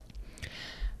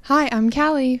Hi, I'm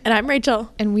Callie. And I'm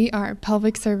Rachel. And we are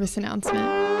Pelvic Service Announcement.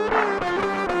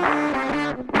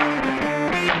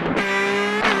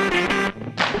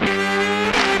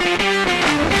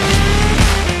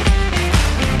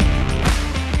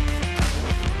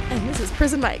 And this is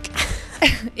Prison Mike.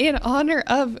 In honor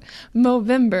of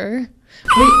Movember.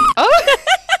 Oh!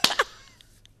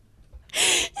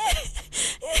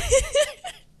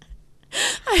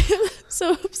 I am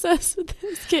so obsessed with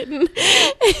this kitten.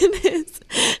 It is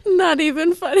not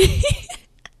even funny.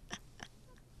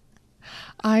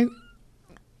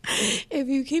 If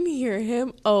you can hear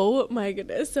him, oh my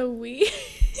goodness. So we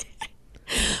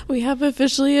have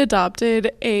officially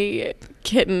adopted a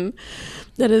kitten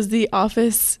that is the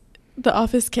office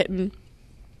kitten.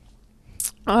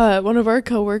 One of our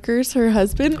coworkers, her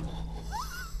husband.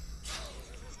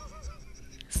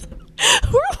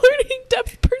 We're learning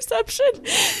depth perception, and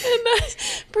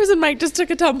Prison Mike just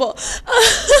took a tumble.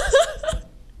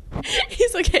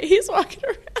 He's okay. He's walking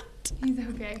around. He's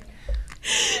okay.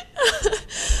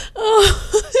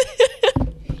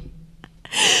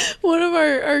 One of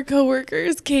our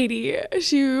coworkers, Katie,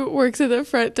 she works at the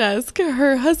front desk.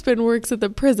 Her husband works at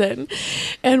the prison,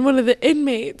 and one of the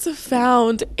inmates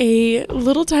found a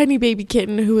little tiny baby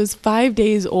kitten who was 5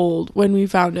 days old when we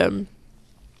found him.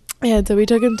 And so we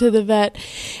took him to the vet,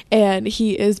 and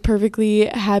he is perfectly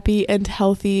happy and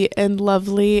healthy and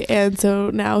lovely. And so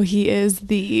now he is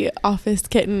the office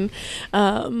kitten.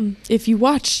 If you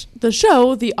watch the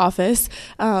show, The Office,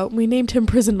 we named him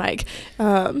Prison Mike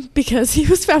because he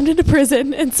was found in a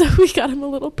prison. And so we got him a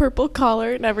little purple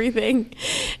collar and everything.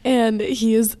 And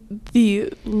he is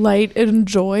the light and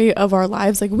joy of our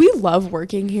lives. Like, we love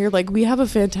working here. Like, we have a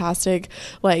fantastic,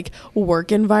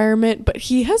 work environment. But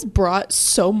he has brought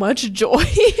so much joy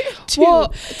to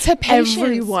patients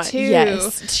everyone. too.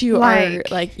 Yes, to our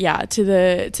to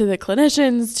the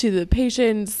clinicians, to the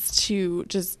patients, to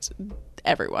just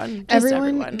everyone.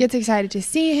 Everyone gets excited to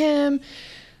see him.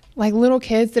 Like, little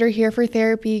kids that are here for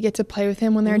therapy get to play with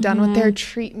him when they're done with their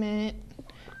treatment.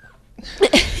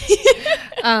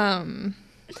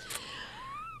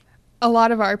 A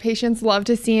lot of our patients love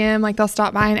to see him. Like, they'll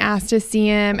stop by and ask to see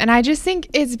him. And I just think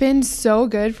it's been so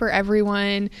good for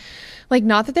everyone. Like,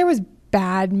 not that there was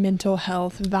bad mental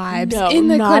health vibes in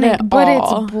the clinic, but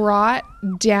it's brought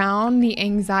down the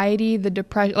anxiety, the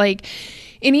depression. Like,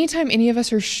 anytime any of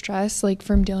us are stressed, like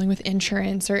from dealing with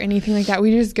insurance or anything like that,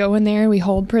 we just go in there and we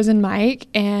hold Prison Mike,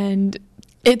 and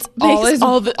it's all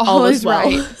is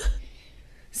right.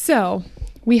 So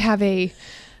we have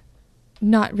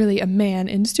not really a man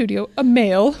in studio, a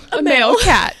male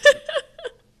cat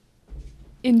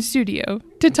in studio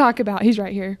to talk about. He's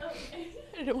right here.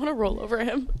 I didn't want to roll over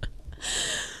him.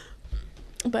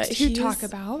 But to talk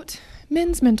about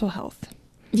men's mental health.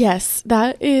 Yes,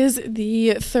 that is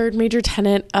the third major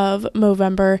tenet of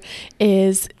Movember,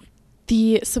 is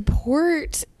the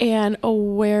support and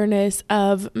awareness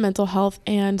of mental health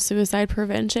and suicide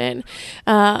prevention.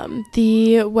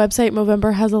 The website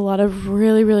Movember has a lot of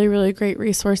really, really, really great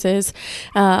resources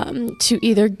to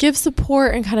either give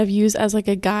support and kind of use as like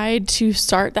a guide to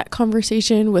start that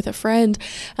conversation with a friend,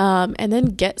 and then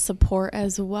get support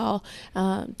as well,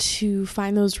 to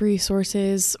find those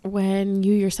resources when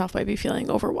you yourself might be feeling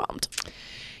overwhelmed.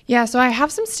 Yeah, so I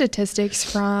have some statistics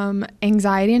from the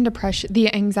Anxiety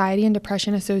and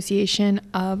Depression Association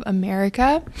of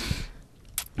America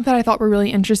that I thought were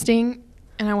really interesting,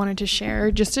 and I wanted to share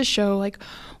just to show like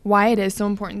why it is so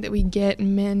important that we get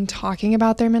men talking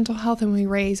about their mental health and we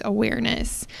raise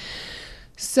awareness.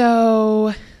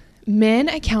 So men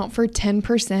account for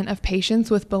 10% of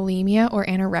patients with bulimia or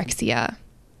anorexia,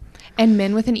 and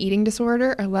men with an eating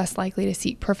disorder are less likely to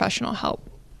seek professional help.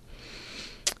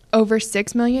 Over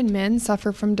 6 million men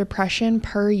suffer from depression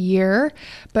per year,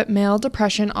 but male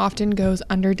depression often goes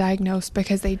underdiagnosed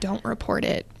because they don't report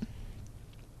it.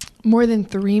 More than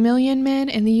 3 million men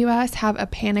in the U.S. have a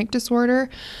panic disorder,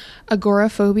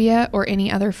 agoraphobia, or any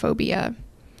other phobia.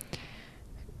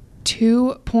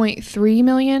 2.3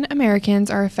 million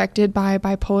Americans are affected by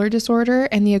bipolar disorder,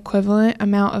 and the equivalent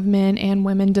amount of men and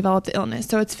women develop the illness.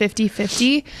 So it's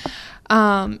 50-50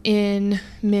 in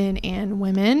men and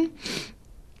women.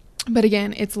 But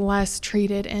again, it's less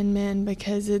treated in men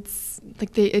because it's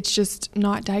just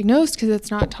not diagnosed because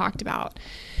it's not talked about.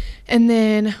 And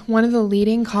then one of the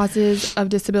leading causes of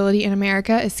disability in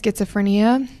America is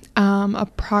schizophrenia.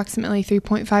 Approximately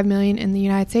 3.5 million in the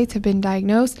United States have been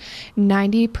diagnosed.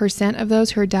 90% of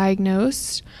those who are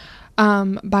diagnosed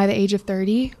by the age of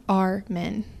 30 are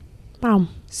men. Wow.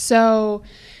 So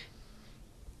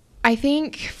I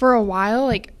think for a while,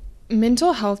 like,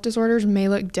 mental health disorders may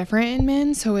look different in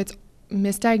men, so it's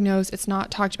misdiagnosed, it's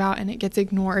not talked about, and it gets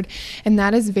ignored. And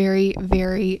that is very,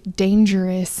 very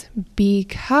dangerous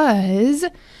because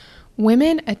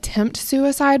women attempt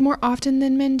suicide more often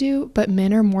than men do, but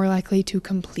men are more likely to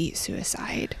complete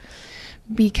suicide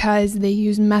because they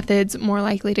use methods more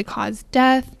likely to cause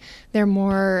death. They're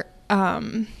more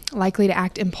likely to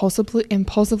act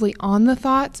impulsively on the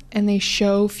thoughts, and they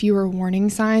show fewer warning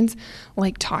signs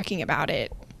like talking about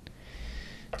it.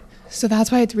 So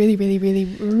that's why it's really, really, really,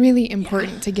 really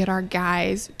important to get our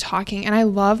guys talking. And I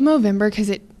love Movember because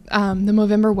the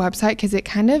Movember website, because it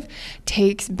kind of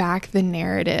takes back the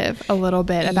narrative a little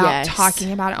bit about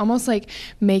talking about it, almost like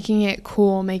making it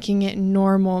cool, making it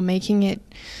normal, making it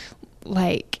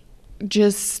like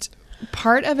just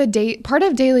part of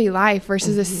daily life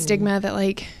versus a stigma that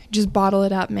like just bottle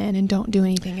it up, man, and don't do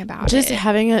anything about it. Just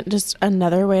having just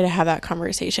another way to have that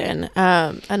conversation.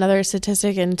 Another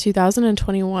statistic in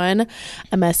 2021,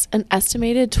 an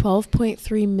estimated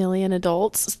 12.3 million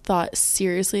adults thought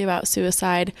seriously about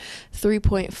suicide.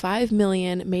 3.5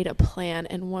 million made a plan,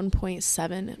 and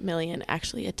 1.7 million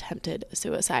actually attempted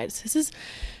suicide. So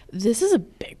this is a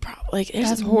big problem. Like,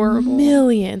 that's horrible.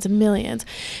 Millions and millions.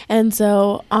 And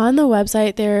so on the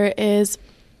website, there is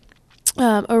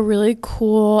a really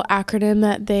cool acronym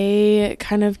that they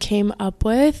kind of came up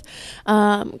with,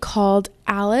 called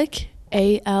ALEC,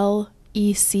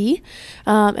 ALEC.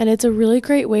 And it's a really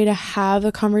great way to have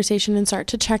a conversation and start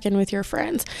to check in with your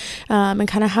friends, and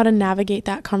kind of how to navigate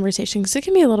that conversation, because it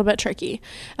can be a little bit tricky.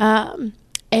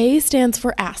 A stands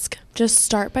for ask. Just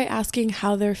start by asking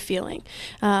how they're feeling.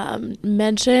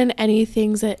 Mention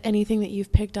anything that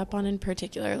you've picked up on in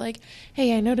particular. Like,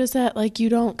 hey, I noticed that like you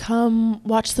don't come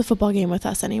watch the football game with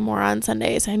us anymore on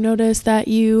Sundays. I noticed that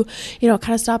you kind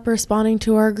of stopped responding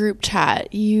to our group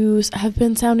chat. You have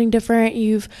been sounding different.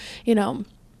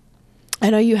 I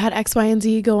know you had X, Y, and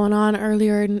Z going on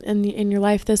earlier in your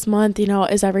life this month.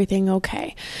 Is everything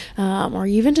okay? Or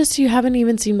even just you haven't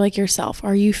even seemed like yourself.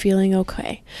 Are you feeling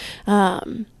okay?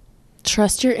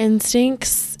 Trust your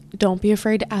instincts. Don't be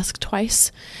afraid to ask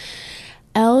twice.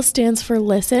 L stands for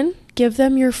listen. Give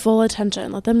them your full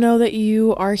attention. Let them know that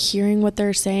you are hearing what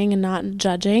they're saying and not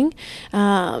judging.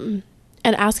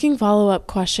 And asking follow-up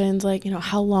questions like,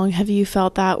 how long have you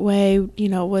felt that way?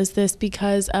 Was this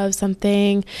because of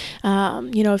something?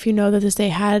 If you know that this day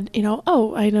had,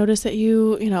 I noticed that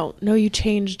you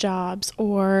changed jobs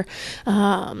or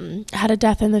had a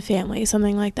death in the family,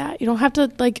 something like that. You don't have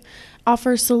to like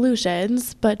offer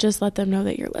solutions, but just let them know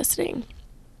that you're listening.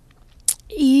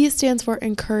 E stands for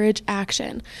encourage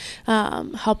action.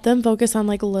 Help them focus on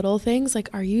like little things like,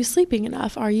 are you sleeping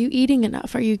enough? Are you eating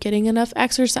enough? Are you getting enough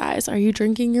exercise? Are you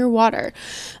drinking your water?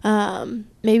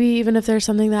 Maybe even if there's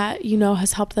something that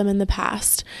has helped them in the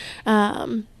past.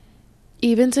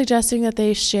 Even suggesting that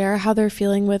they share how they're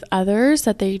feeling with others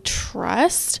that they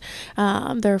trust,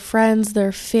 their friends,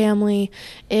 their family.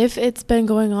 If it's been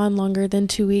going on longer than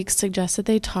 2 weeks, suggest that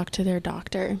they talk to their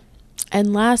doctor.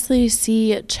 And lastly,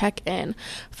 C, check in.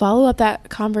 Follow up that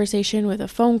conversation with a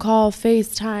phone call,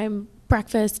 FaceTime,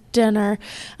 breakfast, dinner,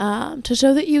 to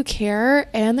show that you care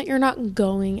and that you're not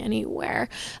going anywhere.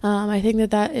 I think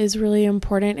that is really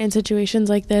important in situations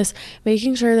like this,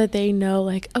 making sure that they know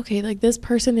like, okay, like this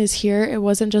person is here. It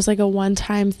wasn't just like a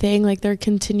one-time thing. Like they're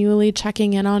continually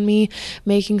checking in on me,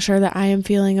 making sure that I am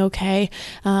feeling okay.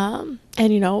 And,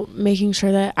 making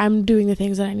sure that I'm doing the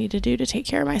things that I need to do to take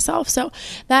care of myself. So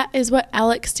that is what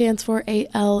ALEC stands for,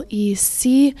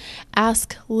 ALEC.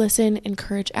 Ask, listen,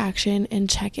 encourage action, and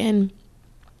check in.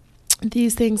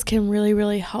 These things can really,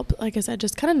 really help, like I said,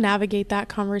 just kind of navigate that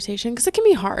conversation, because it can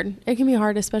be hard. It can be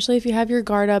hard, especially if you have your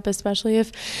guard up, especially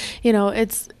if,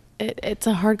 it's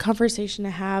a hard conversation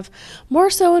to have, more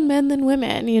so in men than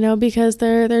women, because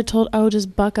they're told, oh,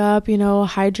 just buck up,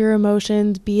 hide your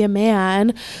emotions, be a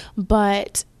man.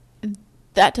 But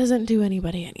that doesn't do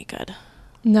anybody any good.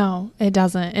 No, it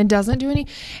doesn't. It doesn't do any.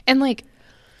 And like,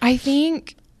 I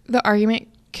think the argument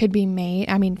could be made.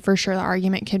 I mean, for sure, the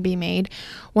argument could be made.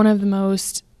 One of the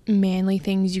most manly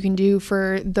things you can do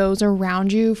for those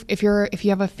around you, if you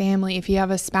have a family, if you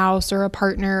have a spouse or a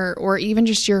partner, or even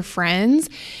just your friends,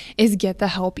 is get the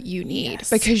help you need. Yes.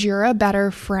 Because you're a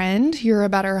better friend, you're a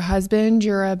better husband,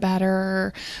 you're a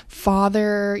better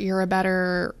father, you're a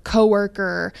better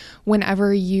coworker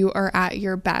whenever you are at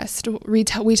your best. We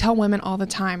tell women all the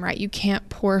time, right? You can't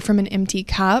pour from an empty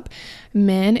cup.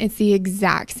 Men, it's the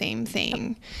exact same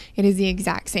thing. It is the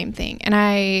exact same thing. And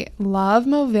I love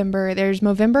Movember. There's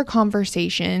Movember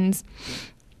Conversations,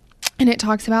 and it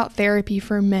talks about therapy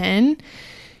for men.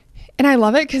 And I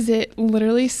love it because it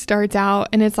literally starts out,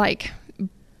 and it's like,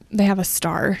 they have a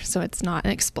star, so it's not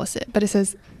explicit, but it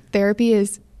says therapy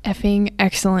is effing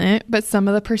excellent, but some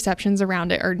of the perceptions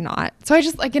around it are not. So I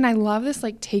just, like, and I love this,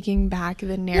 like, taking back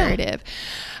the narrative.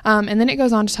 And then it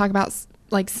goes on to talk about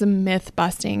like some myth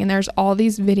busting, and there's all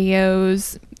these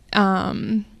videos,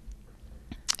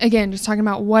 again, just talking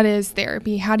about what is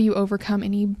therapy, how do you overcome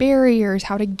any barriers,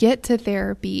 how to get to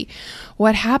therapy,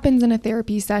 what happens in a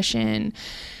therapy session,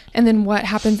 and then what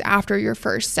happens after your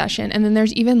first session. And then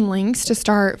there's even links to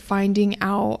start finding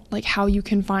out like how you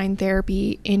can find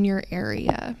therapy in your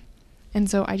area. And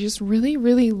so I just really,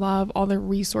 really love all the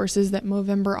resources that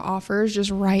Movember offers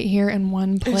just right here in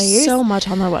one place. There's so much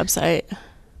on their website.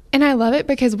 And I love it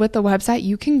because with the website,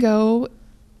 you can go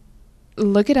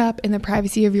look it up in the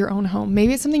privacy of your own home.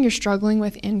 Maybe it's something you're struggling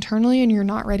with internally and you're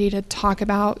not ready to talk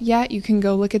about yet. You can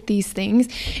go look at these things,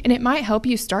 and it might help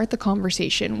you start the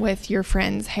conversation with your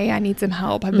friends. Hey, I need some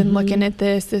help. I've been looking at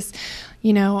this,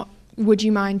 you know, would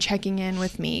you mind checking in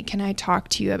with me? Can I talk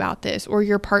to you about this? Or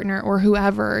your partner or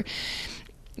whoever.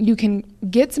 You can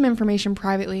get some information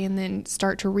privately and then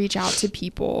start to reach out to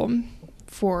people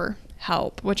for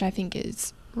help, which I think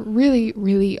is really,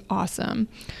 really awesome.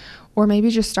 Or maybe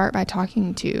just start by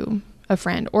talking to a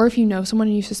friend. Or if you know someone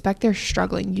and you suspect they're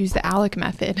struggling, use the ALEC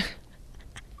method.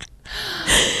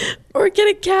 Or get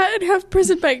a cat and have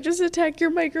Prison Bike just attack your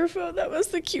microphone. That was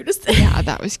the cutest thing. Yeah,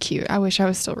 that was cute. I wish I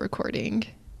was still recording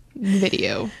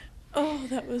video. Oh,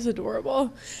 that was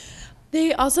adorable.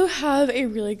 They also have a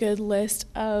really good list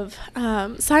of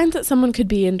signs that someone could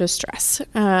be in distress,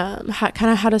 kind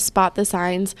of how to spot the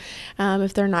signs,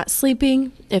 if they're not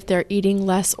sleeping, if they're eating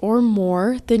less or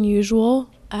more than usual,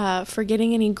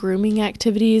 forgetting any grooming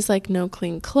activities like no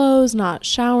clean clothes, not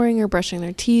showering or brushing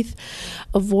their teeth,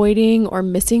 avoiding or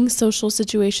missing social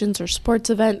situations or sports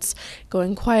events,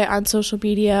 going quiet on social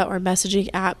media or messaging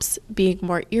apps, being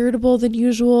more irritable than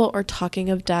usual, or talking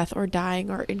of death or dying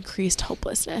or increased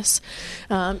hopelessness.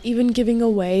 Even giving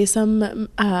away some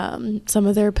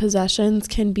of their possessions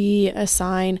can be a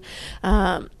sign.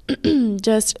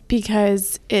 Just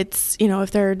because it's, you know,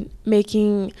 if they're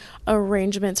making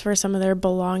arrangements for some of their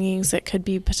belongings, it could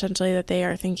be potentially that they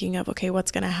are thinking of, okay,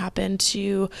 what's going to happen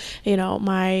to, you know,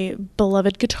 my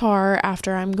beloved guitar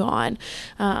after I'm gone,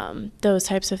 those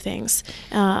types of things.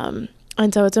 And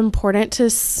so it's important to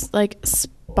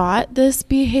spot this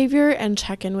behavior and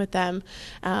check in with them.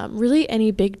 Really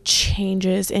any big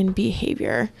changes in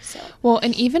behavior. Well,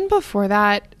 and even before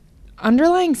that,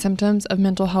 underlying symptoms of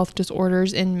mental health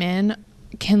disorders in men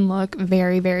can look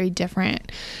very, very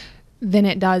different than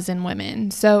it does in women.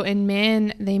 So in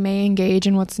men, they may engage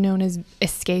in what's known as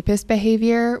escapist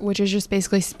behavior, which is just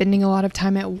basically spending a lot of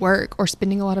time at work or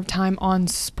spending a lot of time on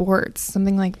sports,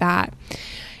 something like that.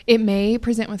 It may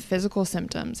present with physical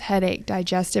symptoms, headache,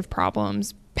 digestive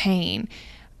problems, pain.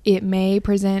 It may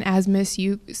present as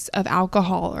misuse of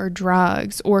alcohol or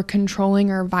drugs, or controlling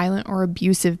or violent or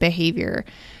abusive behavior,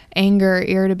 anger,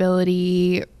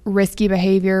 irritability, risky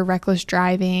behavior, reckless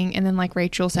driving, and then, like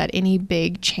Rachel said, any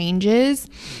big changes.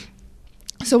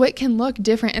 So it can look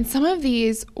different. And some of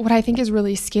these, what I think is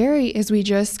really scary is we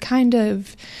just kind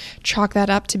of chalk that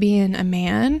up to being a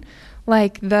man.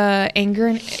 Like the anger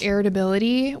and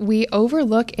irritability, we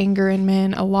overlook anger in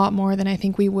men a lot more than I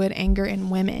think we would anger in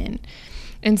women.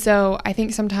 And so I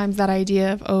think sometimes that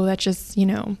idea of, oh, that's just, you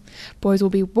know, boys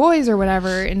will be boys or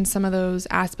whatever, in some of those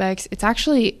aspects, it's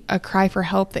actually a cry for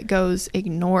help that goes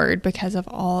ignored because of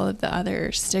all of the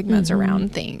other stigmas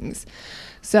around things.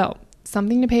 So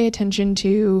something to pay attention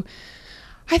to.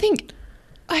 I think,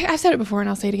 I've said it before and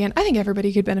I'll say it again, I think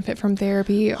everybody could benefit from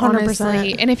therapy, honestly.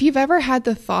 100%. And if you've ever had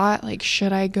the thought, like,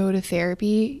 should I go to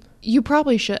therapy? You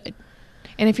probably should.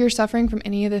 And if you're suffering from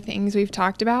any of the things we've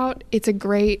talked about, it's a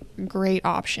great, great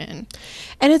option.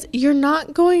 And you're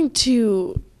not going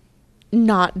to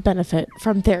not benefit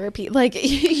from therapy. Like,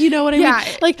 you know what I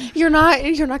mean? Like, you're not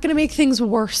going to make things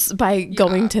worse by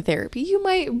going to therapy. You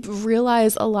might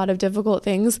realize a lot of difficult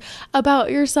things about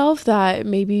yourself that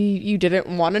maybe you didn't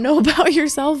want to know about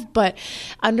yourself, but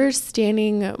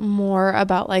understanding more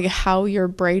about like how your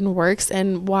brain works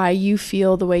and why you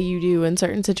feel the way you do in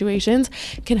certain situations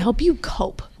can help you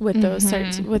cope with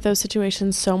those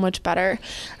situations so much better.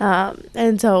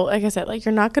 And so, like I said, like,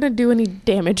 you're not going to do any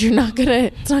damage.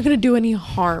 It's not going to do any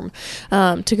harm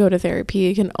to go to therapy.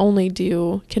 It can only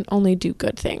do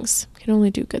good things.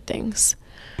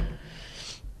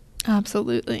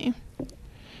 Absolutely.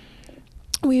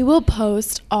 We will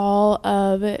post all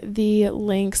of the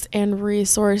links and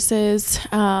resources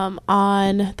that are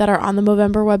on the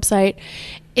Movember website.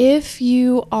 If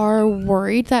you are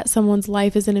worried that someone's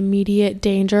life is in immediate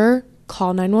danger,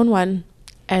 call 911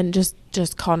 and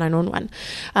just call 911.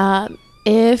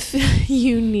 If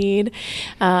you need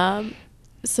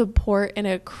support in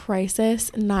a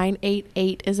crisis,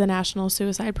 988 is a national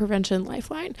suicide prevention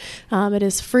lifeline. It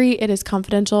is free. It is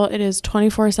confidential. It is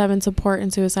 24/7 support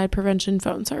and suicide prevention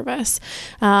phone service.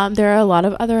 There are a lot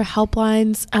of other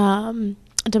helplines,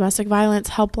 domestic violence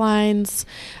helplines,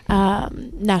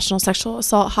 national sexual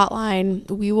assault hotline.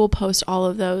 We will post all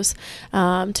of those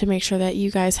to make sure that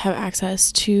you guys have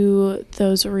access to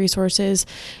those resources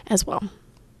as well.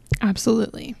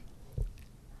 Absolutely.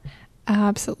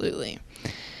 Absolutely.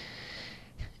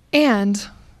 And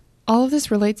all of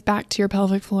this relates back to your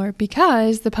pelvic floor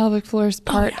because the pelvic floor is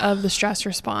part of the stress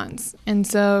response. And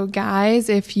so, guys,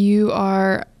 if you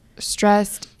are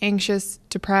stressed, anxious,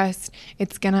 depressed,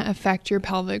 it's going to affect your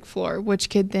pelvic floor, which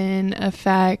could then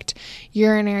affect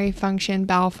urinary function,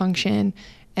 bowel function,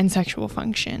 and sexual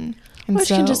function. And which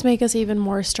can just make us even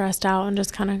more stressed out and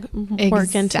just kind of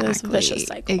work into this vicious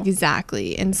cycle.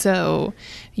 Exactly. And so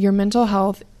your mental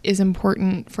health is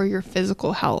important for your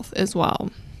physical health as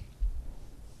well.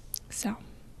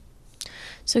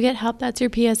 So get help. That's your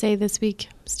PSA this week,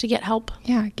 is to get help.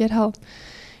 Yeah, get help.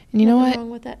 And you know what? Nothing wrong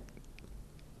with it.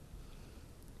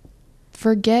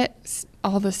 Forget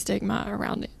all the stigma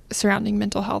surrounding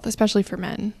mental health, especially for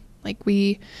men. Like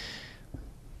we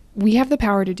have the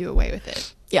power to do away with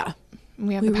it. Yeah.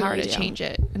 We have the power to change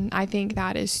it. And I think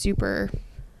that is super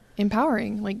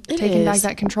empowering. Like taking back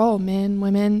that control, men,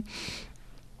 women.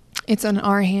 It's in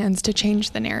our hands to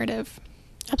change the narrative.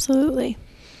 Absolutely.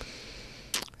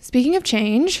 Speaking of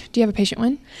change, do you have a patient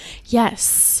one?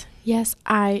 Yes,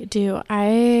 I do.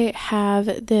 I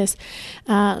have this,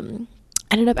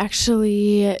 ended up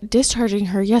actually discharging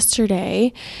her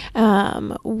yesterday.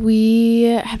 We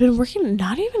had been working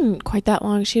not even quite that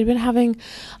long. She had been having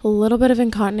a little bit of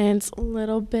incontinence, a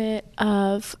little bit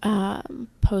of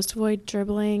post-void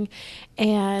dribbling,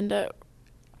 and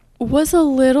was a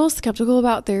little skeptical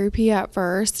about therapy at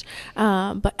first,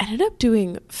 but ended up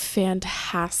doing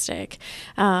fantastic,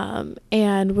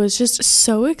 and was just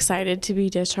so excited to be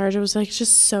discharged. I was like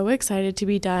just so excited to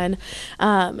be done.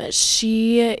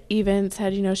 She even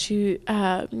said, she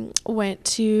went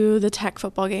to the Tech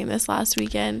football game this last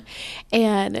weekend,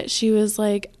 and she was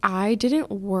like, I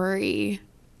didn't worry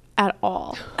at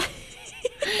all.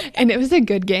 And it was a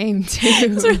good game too.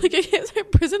 It was really good game.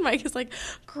 Prison Mike is like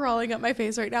crawling up my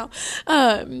face right now.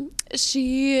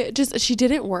 She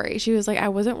didn't worry. She was like, I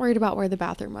wasn't worried about where the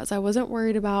bathroom was. I wasn't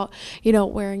worried about,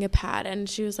 wearing a pad. And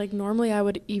she was like, normally I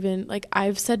would even, like,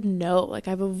 I've said no. Like,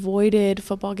 I've avoided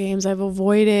football games. I've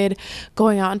avoided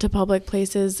going out into public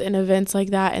places and events like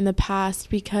that in the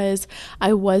past because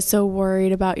I was so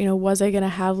worried about, was I going to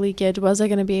have leakage? Was I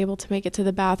going to be able to make it to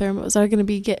the bathroom? Was I going to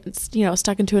be getting,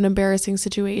 stuck into an embarrassing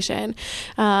situation?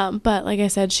 But like I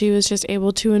said, she was just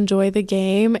able to enjoy the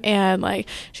game. And like,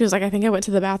 she was like, I think I went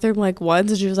to the bathroom like once,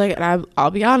 and she was like, and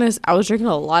I'll be honest, I was drinking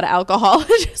a lot of alcohol.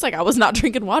 She was like, I was not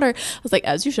drinking water. I was like,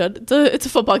 as you should. It's a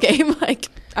football game. Like,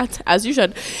 as you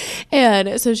should.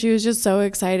 And so she was just so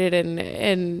excited,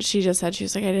 and she just said, she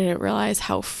was like, I didn't realize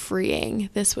how freeing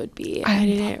this would be. I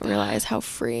didn't realize how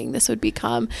freeing this would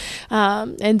become.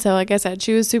 And so like I said,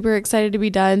 she was super excited to be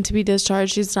done, to be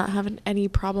discharged. She's not having any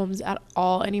problems at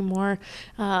all anymore.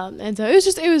 And so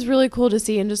it was really cool to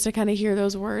see, and just to kind of hear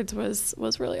those words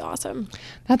was really awesome.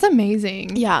 That's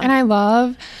amazing. Yeah. And I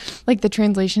love like the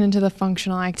translation into the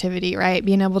functional activity, right?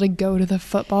 Being able to go to the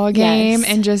football game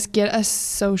and just get a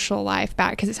social life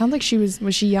back. Cause it sounds like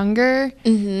was she younger?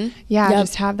 Mm-hmm. Yeah. Yep.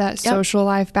 Just have that social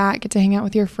life back, get to hang out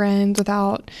with your friends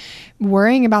without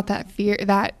worrying about that fear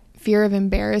of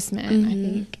embarrassment. Mm-hmm. I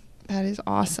think that is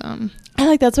awesome.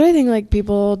 That's what I think like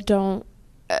people don't,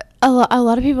 a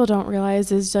lot of people don't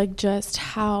realize is like just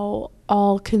how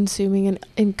all consuming and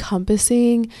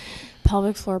encompassing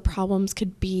pelvic floor problems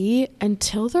could be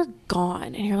until they're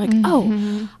gone. And you're like,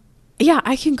 oh yeah,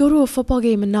 I can go to a football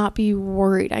game and not be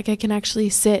worried. Like I can actually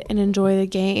sit and enjoy the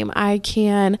game. I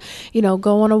can,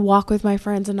 go on a walk with my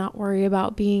friends and not worry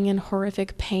about being in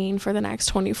horrific pain for the next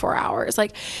 24 hours.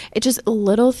 Like it just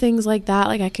little things like that.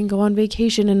 Like I can go on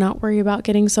vacation and not worry about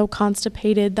getting so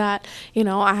constipated that,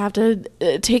 I have to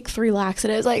take 3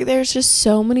 laxatives. Like there's just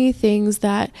so many things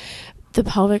that the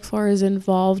pelvic floor is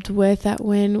involved with that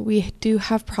when we do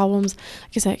have problems,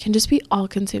 like I said, it can just be all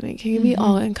consuming, it can be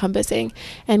all encompassing,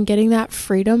 and getting that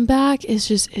freedom back is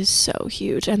so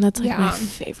huge. And that's like my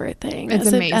favorite thing. It's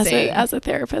amazing. As a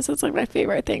therapist, it's like my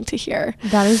favorite thing to hear.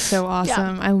 That is so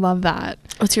awesome. Yeah. I love that.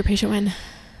 What's your patient win?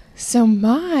 So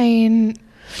mine,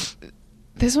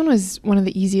 this one was one of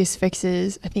the easiest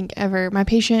fixes I think ever. My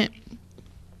patient,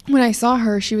 when I saw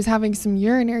her, she was having some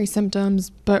urinary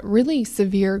symptoms, but really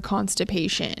severe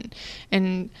constipation.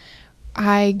 And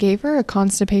I gave her a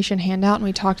constipation handout and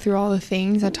we talked through all the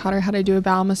things. I taught her how to do a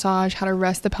bowel massage, how to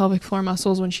rest the pelvic floor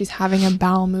muscles when she's having a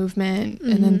bowel movement,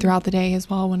 and then throughout the day as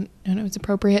well when it was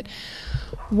appropriate.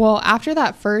 Well, after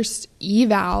that first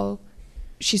eval,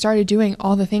 she started doing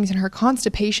all the things and her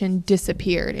constipation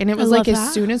disappeared. And it was like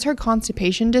as soon as her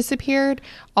constipation disappeared,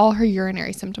 all her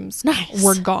urinary symptoms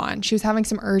were gone. She was having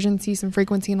some urgency, some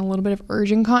frequency, and a little bit of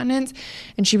urge incontinence.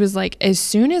 And she was like, as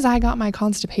soon as I got my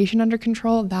constipation under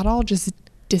control, that all just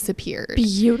disappeared.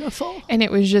 Beautiful. And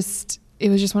it was just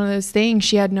one of those things.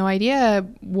 She had no idea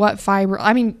what fiber.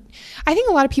 I mean, I think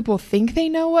a lot of people think they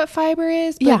know what fiber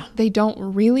is, but they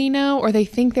don't really know, or they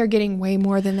think they're getting way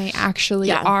more than they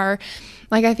actually are.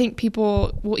 Like, I think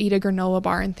people will eat a granola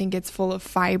bar and think it's full of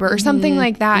fiber or something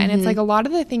like that. And it's like a lot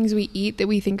of the things we eat that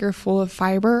we think are full of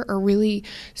fiber are really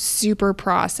super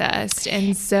processed.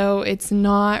 And so it's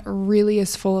not really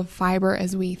as full of fiber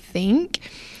as we think.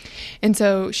 And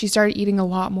so she started eating a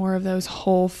lot more of those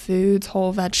whole foods,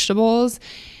 whole vegetables,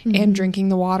 and drinking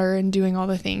the water and doing all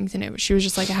the things. And she was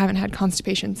just like, I haven't had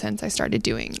constipation since I started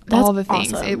doing all the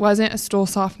things. Awesome. It wasn't a stool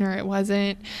softener. It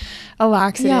wasn't a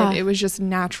laxative. Yeah. It was just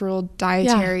natural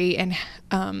dietary and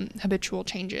habitual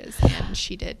changes. And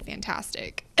she did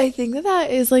fantastic. I think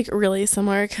that is like really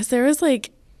similar because there was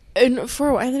like, and for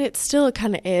a while, and it still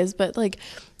kind of is, but like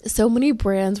so many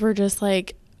brands were just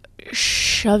like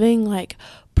shoving like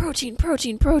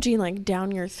protein like down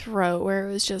your throat, where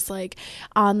it was just like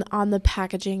on the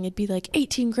packaging it'd be like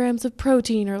 18 grams of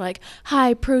protein or like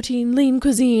high protein lean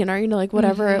cuisine or like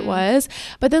whatever it was.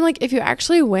 But then like if you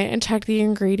actually went and checked the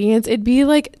ingredients, it'd be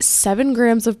like 7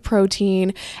 grams of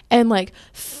protein and like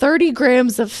 30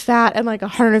 grams of fat and like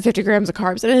 150 grams of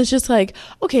carbs. And it's just like,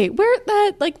 okay, where's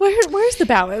the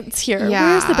balance here?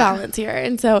 Where's the balance here?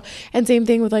 And same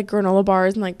thing with like granola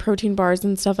bars and like protein bars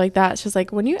and stuff like that. It's just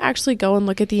like when you actually go and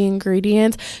look at the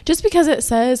ingredients, just because it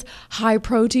says high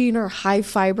protein or high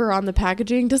fiber on the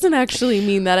packaging doesn't actually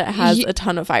mean that it has a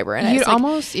ton of fiber in it. You'd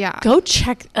almost go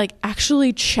check, like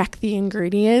actually check the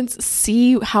ingredients,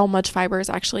 see how much fiber is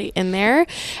actually in there,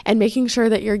 and making sure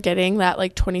that you're getting that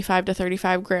like 25 to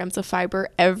 35 grams of fiber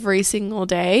every single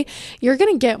day. You're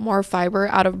gonna get more fiber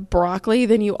out of broccoli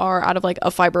than you are out of like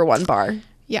a Fiber One bar.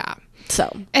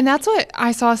 And that's what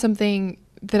I saw, something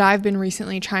that I've been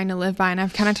recently trying to live by, and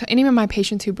I've kind of and even my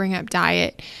patients who bring up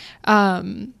diet,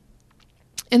 and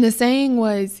the saying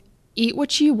was, eat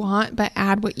what you want but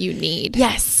add what you need.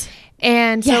 Yes.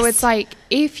 And so it's like,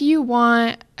 if you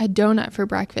want a donut for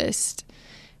breakfast,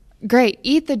 great,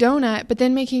 eat the donut, but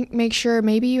then make sure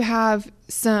maybe you have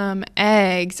some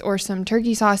eggs or some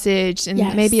turkey sausage and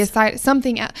maybe a side,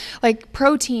 something like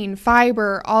protein,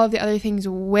 fiber, all of the other things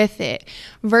with it,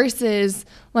 versus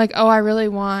like, oh, I really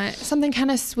want something kind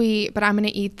of sweet, but I'm going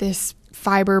to eat this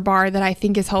fiber bar that I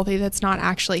think is healthy that's not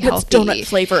actually healthy. It's donut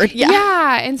flavored.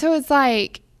 Yeah. And so it's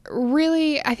like,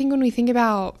 really, I think when we think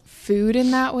about food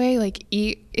in that way, like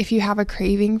if you have a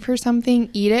craving for something,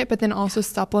 eat it, but then also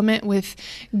supplement with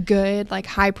good, like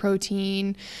high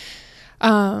protein,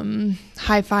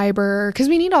 high fiber, because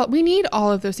we need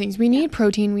all of those things. We need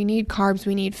protein, we need carbs,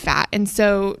 we need fat. And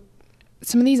so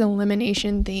some of these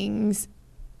elimination things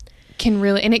can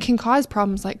really, and it can cause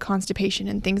problems like constipation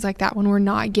and things like that when we're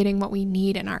not getting what we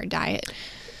need in our diet.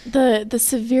 The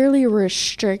severely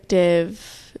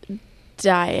restrictive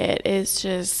diet is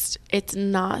just, it's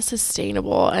not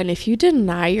sustainable. And if you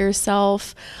deny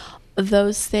yourself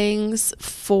those things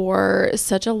for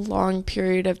such a long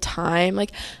period of time,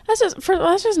 like that's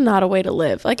just not a way to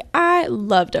live. Like, I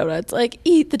love donuts. Like,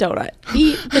 eat the donut.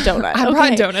 I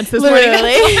brought donuts this morning.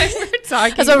 That's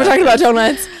why we're talking about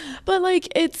donuts. But like,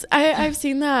 it's I've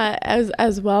seen that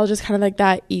as well, just kind of like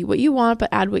that, eat what you want but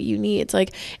add what you need. It's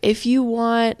like, if you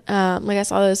want like, I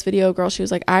saw this video girl, she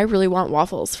was like, I really want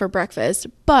waffles for breakfast,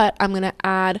 but I'm gonna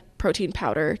add protein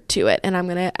powder to it, and I'm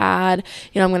gonna add,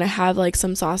 I'm gonna have like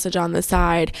some sausage on the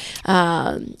side,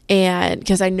 and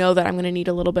because I know that I'm gonna need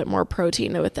a little bit more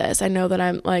protein with this. I know that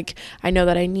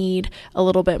I need a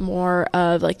little bit more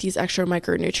of like these extra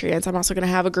micronutrients. I'm also gonna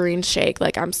have a green shake.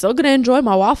 Like, I'm still gonna enjoy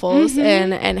my waffles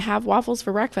and have waffles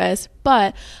for breakfast,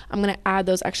 but I'm gonna add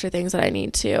those extra things that I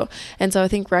need to. And so I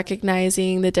think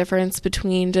recognizing the difference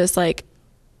between just like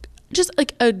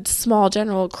a small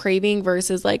general craving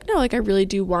versus like, no, like I really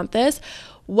do want this.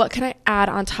 What can I add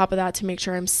on top of that to make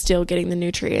sure I'm still getting the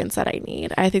nutrients that I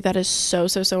need? I think that is so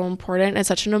important. It's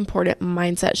such an important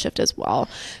mindset shift as well.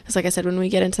 Because like I said, when we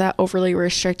get into that overly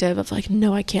restrictive of like,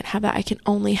 no, I can't have that. I can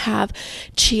only have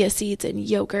chia seeds and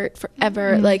yogurt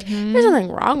forever. Like, there's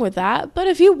nothing wrong with that. But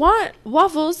if you want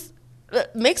waffles,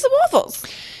 make some waffles.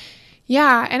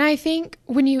 Yeah. And I think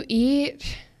when you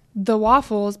eat the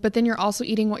waffles, but then you're also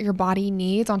eating what your body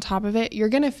needs on top of it, you're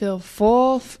going to feel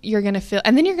full. You're going to feel,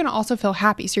 and then you're going to also feel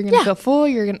happy. So you're going to feel full.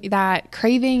 That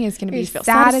craving is going to be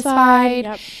satisfied.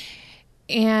 Yep.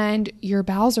 And your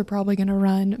bowels are probably going to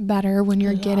run better when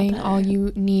you're getting all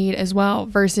you need as well,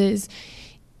 versus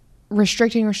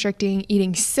restricting,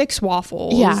 eating 6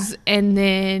 waffles and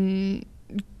then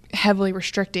heavily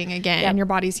restricting again. And your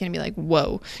body's going to be like,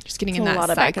 whoa, just getting in that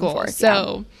cycle. Back and forth,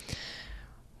 so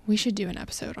we should do an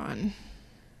episode on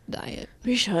diet.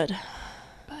 We should.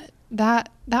 But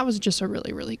that was just a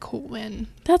really, really cool win.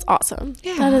 That's awesome.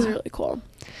 Yeah. That is really cool.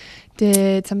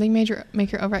 Did something make your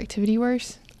overactivity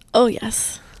worse? Oh,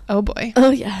 yes. Oh, boy.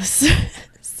 Oh, yes.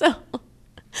 So,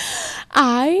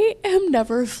 I am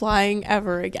never flying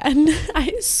ever again.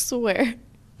 I swear.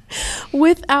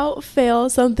 Without fail,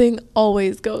 something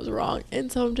always goes wrong. And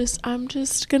so I'm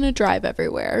just going to drive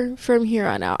everywhere from here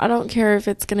on out. I don't care if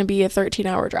it's going to be a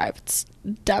 13-hour drive. It's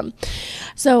dumb.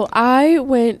 So I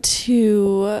went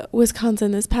to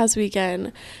Wisconsin this past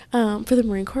weekend for the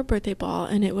Marine Corps birthday ball,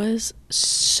 and it was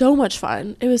so much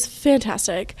fun. It was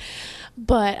fantastic.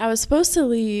 But I was supposed to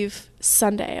leave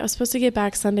Sunday. I was supposed to get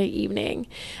back Sunday evening.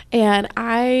 And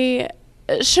I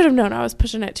should have known I was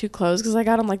pushing it too close, because I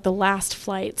got on like the last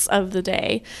flights of the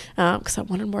day, because I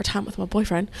wanted more time with my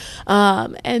boyfriend.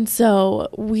 And so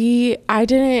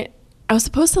I was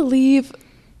supposed to leave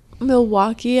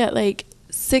Milwaukee at like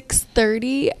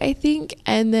 6:30, I think.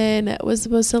 And then was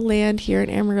supposed to land here in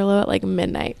Amarillo at like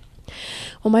midnight.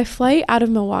 Well, my flight out of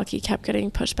Milwaukee kept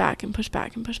getting pushed back and pushed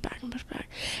back and pushed back and pushed back.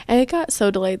 And it got so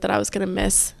delayed that I was going to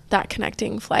miss that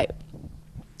connecting flight.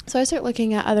 So I start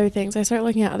looking at other things. I start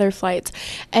looking at other flights.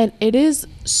 And it is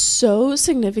so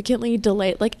significantly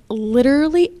delayed. Like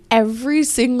literally every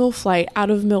single flight out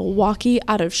of Milwaukee,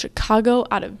 out of Chicago,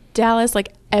 out of Dallas,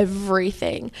 like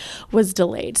everything was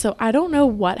delayed. So I don't know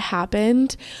what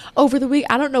happened over the week.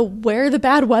 I don't know where the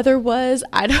bad weather was.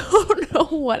 I don't know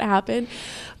what happened.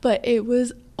 But it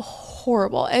was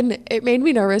horrible. And it made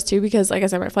me nervous too, because like I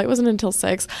said, my flight wasn't until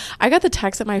 6. I got the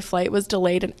text that my flight was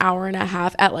delayed an hour and a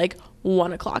half at like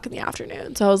 1:00 in the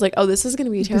afternoon. So I was like, oh, this is going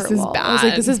to be terrible. This is bad. I was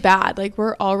like, this is bad. Like,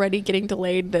 we're already getting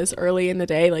delayed this early in the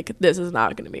day. Like, this is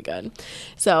not going to be good.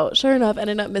 So sure enough,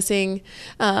 ended up missing,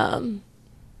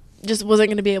 just wasn't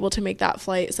going to be able to make that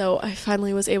flight. So I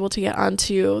finally was able to get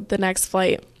onto the next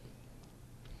flight.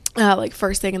 Like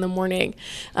first thing in the morning,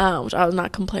 which I was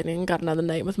not complaining, got another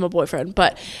night with my boyfriend,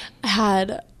 but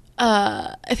had,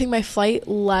 I think my flight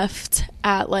left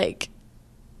at like,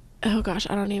 oh gosh,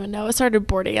 I don't even know. It started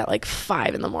boarding at like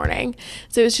 5 in the morning.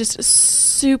 So it was just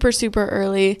super, super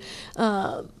early.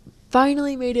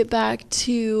 Finally made it back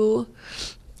to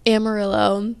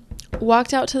Amarillo,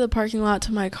 walked out to the parking lot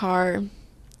to my car,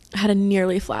 had a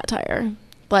nearly flat tire.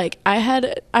 Like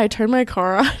I turned my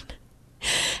car on.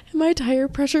 And my tire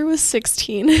pressure was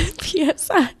 16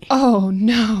 psi. Oh,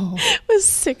 no. It was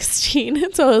 16.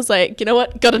 And so I was like, you know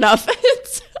what? Good enough. And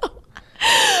so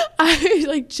I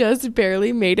like just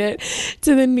barely made it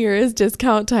to the nearest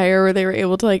discount tire where they were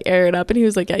able to like air it up. And he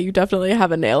was like, yeah, you definitely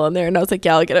have a nail in there. And I was like,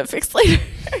 yeah, I'll get it fixed later.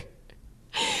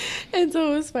 And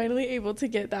so I was finally able to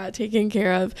get that taken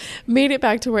care of. Made it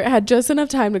back to where I had just enough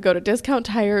time to go to Discount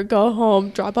Tire, go home,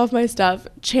 drop off my stuff,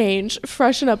 change,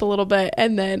 freshen up a little bit,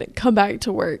 and then come back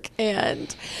to work.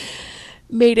 And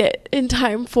made it in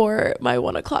time for my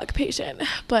 1:00 patient.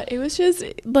 But it was just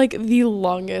like the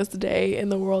longest day in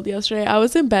the world yesterday. I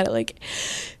was in bed at like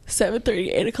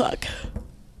 7:30, 8:00.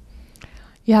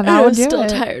 Yeah, that would do it. I was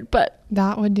still tired, but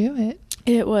that would do it.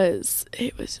 It was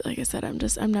like I said,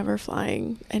 I'm never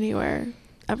flying anywhere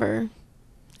ever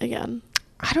again.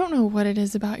 I don't know what it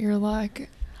is about your luck,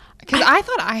 because I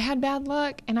thought I had bad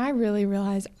luck, and I really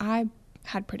realized I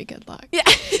had pretty good luck. Yeah.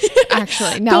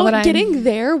 Actually, getting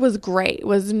there was great.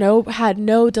 Had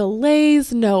no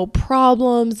delays, no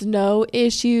problems, no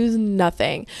issues,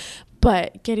 nothing.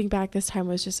 But getting back this time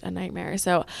was just a nightmare.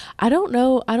 So I don't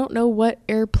know what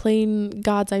airplane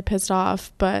gods I pissed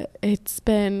off, but it's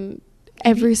been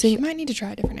you might need to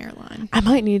try a different airline. I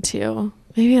might need to.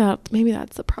 Maybe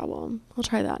that's the problem. I'll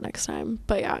try that next time.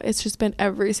 But yeah, it's just been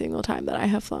every single time that I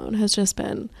have flown has just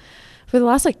been, for the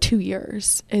last like 2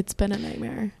 years, it's been a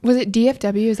nightmare. Was it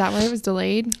DFW? Is that why it was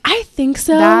delayed? I think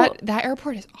so. That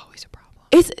airport is always a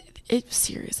problem. It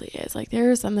seriously is. Like,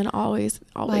 there's something always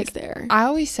like, there. I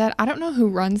always said, I don't know who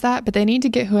runs that, but they need to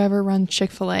get whoever runs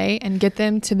Chick-fil-A and get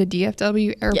them to the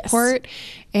DFW airport. Yes.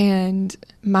 And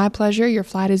my pleasure, your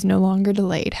flight is no longer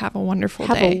delayed. Have a wonderful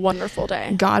day. Have a wonderful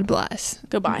day. God bless.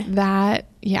 Goodbye.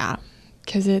 Yeah,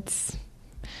 because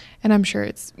And I'm sure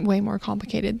it's way more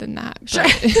complicated than that. Sure.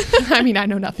 I mean, I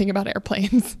know nothing about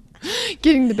airplanes.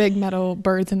 Getting the big metal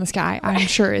birds in the sky, I'm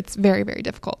sure it's very, very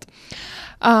difficult.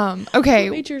 Okay.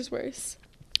 What made yours worse?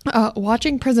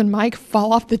 Watching Prison Mike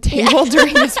fall off the table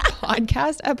during this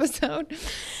podcast episode.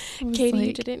 Katie,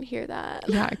 you didn't hear that.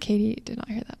 Yeah, Katie did not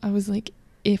hear that. I was like,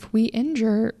 if we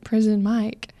injure Prison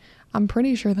Mike, I'm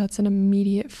pretty sure that's an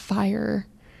immediate fire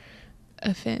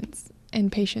offense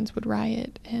and patients would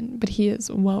riot. But he is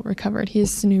well recovered. He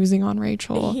is snoozing on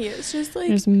Rachel. He is just like,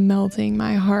 just melting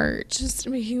my heart. Just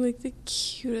making like the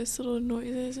cutest little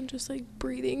noises and just like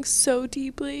breathing so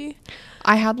deeply.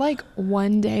 I had like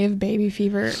 1 day of baby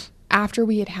fever after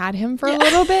we had him for a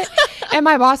little bit. And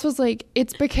my boss was like,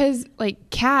 it's because like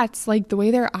cats, like the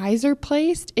way their eyes are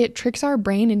placed, it tricks our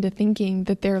brain into thinking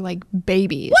that they're like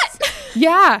babies. What?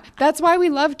 Yeah, that's why we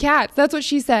love cats. That's what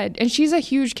she said. And she's a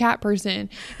huge cat person.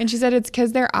 And she said it's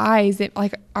because their eyes, it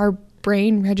like our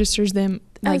brain registers them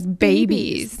like as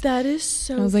babies. That is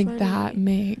so I was like, funny. that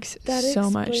makes so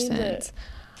much sense. It.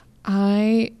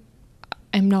 I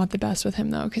am not the best with him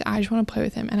though, because I just want to play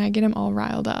with him and I get him all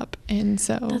riled up. And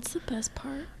so that's the best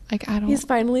part. Like he's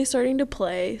finally starting to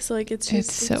play. So like it's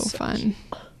so fun.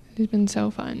 It's been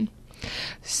so fun.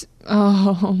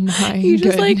 Oh my He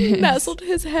just goodness. like nestled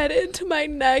his head into my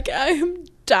neck. I am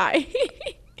dying.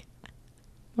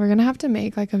 We're gonna have to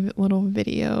make like a little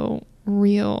video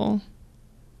reel.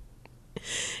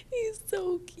 He's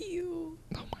so cute.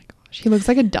 Oh my gosh, he looks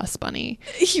like a dust bunny.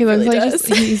 He looks really like does.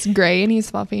 he's gray and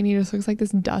he's fluffy and he just looks like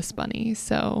this dust bunny.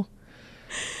 So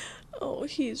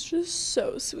he's just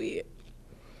so sweet.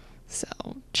 So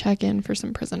check in for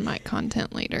some Prison Mike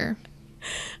content later.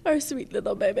 Our sweet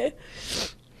little baby.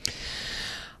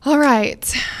 All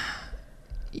right.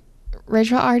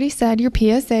 Rachel already said your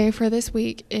PSA for this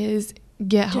week is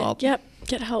get help. Yep.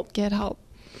 Get help. Get help.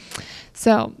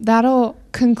 So that'll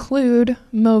conclude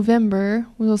Movember.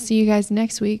 We will see you guys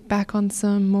next week back on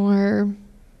some more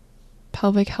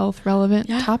pelvic health relevant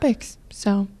topics.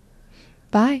 So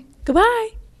bye. Goodbye.